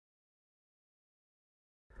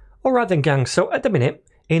Alright then gang, so at the minute,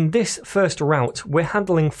 in this first route, we're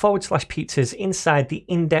handling /pizzas inside the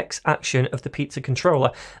index action of the pizza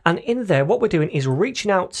controller. And in there, what we're doing is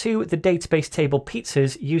reaching out to the database table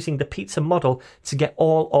pizzas using the pizza model to get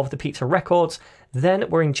all of the pizza records. Then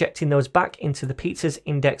we're injecting those back into the pizzas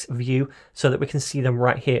index view so that we can see them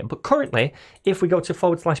right here. But currently, if we go to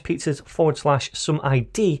 /pizzas /some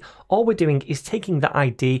ID, all we're doing is taking that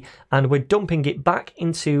ID and we're dumping it back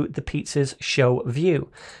into the pizzas show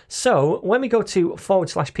view. So when we go to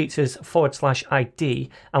 /pizzas /ID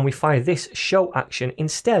and we fire this show action,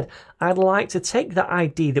 instead, I'd like to take that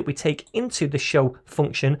ID that we take into the show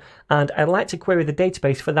function and I'd like to query the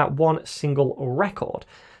database for that one single record.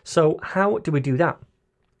 So how do we do that?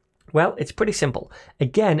 Well, it's pretty simple.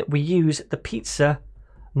 Again, we use the pizza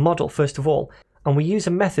model first of all, and we use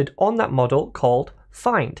a method on that model called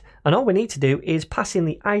find. And all we need to do is pass in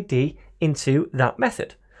the ID into that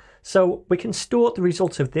method. So we can store the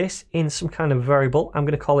result of this in some kind of variable. I'm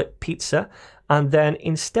going to call it pizza. And then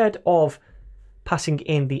instead of passing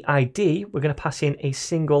in the ID, we're going to pass in a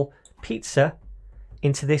single pizza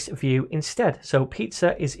into this view instead. So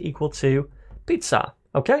pizza is equal to pizza.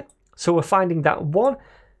 Okay, so we're finding that one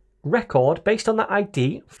record based on that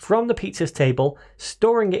ID from the pizzas table,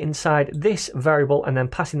 storing it inside this variable and then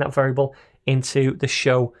passing that variable into the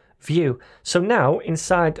show view. So now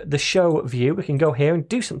inside the show view, we can go here and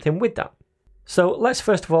do something with that. So let's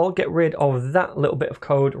first of all get rid of that little bit of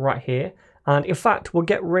code right here. And in fact, we'll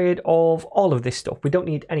get rid of all of this stuff. We don't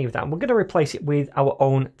need any of that. And we're going to replace it with our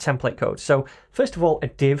own template code. So first of all, a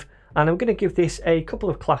div. And I'm going to give this a couple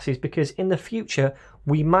of classes because in the future,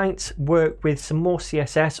 we might work with some more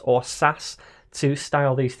CSS or Sass to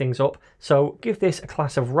style these things up. So give this a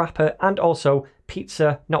class of wrapper and also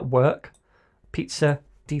pizza, not work, pizza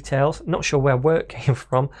details. Not sure where work came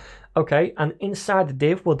from. Okay, and inside the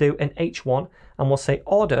div, we'll do an H1 and we'll say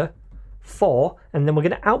order for, and then we're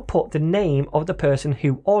going to output the name of the person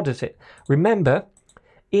who orders it. Remember,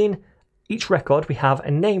 in each record, we have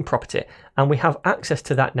a name property, and we have access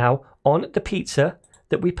to that now on the pizza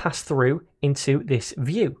that we pass through into this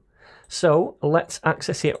view. So let's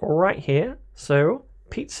access it right here. So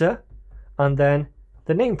pizza, and then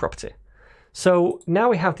the name property. So now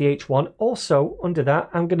we have the H1. Also under that,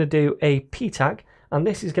 I'm going to do a p tag, and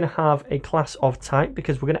this is going to have a class of type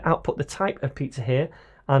because we're going to output the type of pizza here,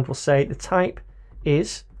 and we'll say the type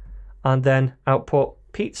is, and then output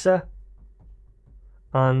pizza,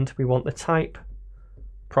 and we want the type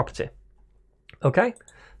property. Okay,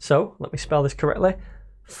 so let me spell this correctly.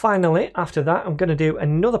 Finally, after that, I'm going to do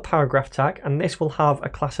another paragraph tag, and this will have a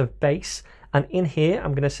class of base. And in here,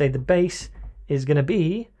 I'm going to say the base is going to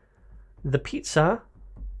be the pizza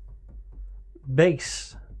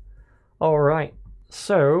base. All right,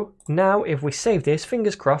 so now if we save this,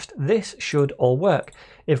 fingers crossed, this should all work.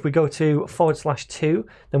 If we go to /2,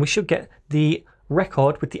 then we should get the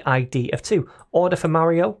record with the ID of 2. Order for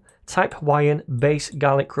Mario, type Hawaiian, base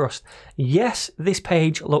garlic crust. Yes, this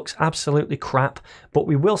page looks absolutely crap, but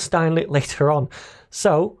we will style it later on.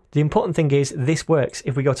 So the important thing is this works.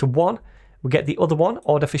 If we go to 1, we get the other one,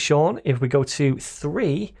 order for Sean. If we go to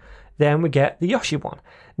 3, then we get the Yoshi one.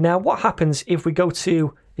 Now what happens if we go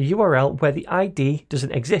to a URL where the ID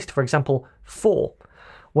doesn't exist, for example 4?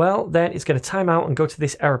 Well, then it's going to time out and go to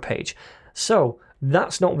this error page. So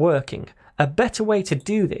that's not working. A better way to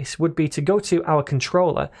do this would be to go to our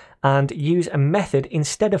controller and use a method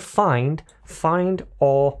instead of find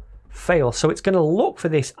or fail. So it's going to look for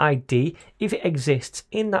this ID if it exists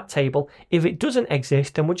in that table. If it doesn't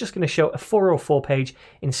exist, then we're just going to show a 404 page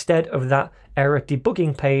instead of that error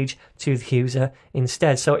debugging page to the user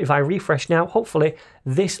instead. So if I refresh now, hopefully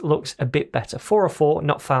this looks a bit better. 404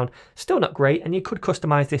 not found, still not great, and you could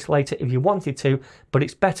customize this later if you wanted to, but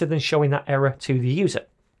it's better than showing that error to the user.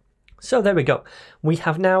 So there we go. We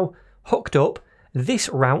have now hooked up this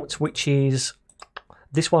route, which is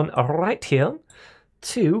this one right here,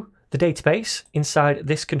 to the database inside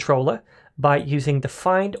this controller by using the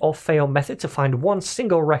find or fail method to find one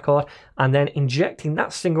single record and then injecting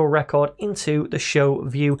that single record into the show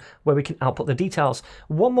view where we can output the details.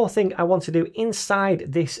 One more thing I want to do inside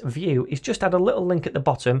this view is just add a little link at the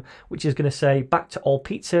bottom, which is going to say back to all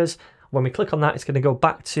pizzas. When we click on that, it's going to go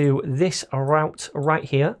back to this route right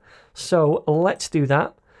here. So let's do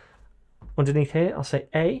that. Underneath here, I'll say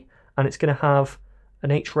A, and it's going to have an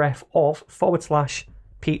href of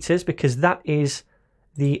 /pizzas because that is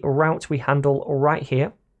the route we handle right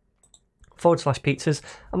here. /pizzas.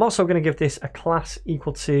 I'm also going to give this a class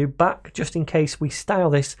equal to back just in case we style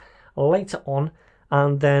this later on.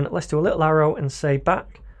 And then let's do a little arrow and say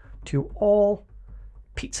back to all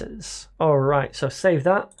pizzas. All right, so save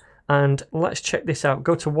that. And let's check this out.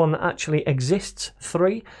 Go to one that actually exists,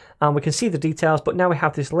 3, and we can see the details, but now we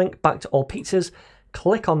have this link back to all pizzas.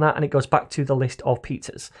 Click on that and it goes back to the list of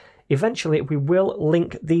pizzas. Eventually we will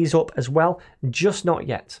link these up as well, just not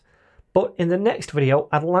yet. But in the next video,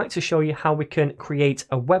 I'd like to show you how we can create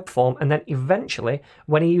a web form, and then eventually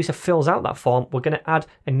when a user fills out that form, we're going to add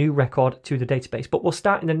a new record to the database. But we'll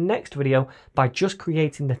start in the next video by just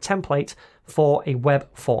creating the template for a web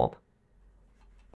form.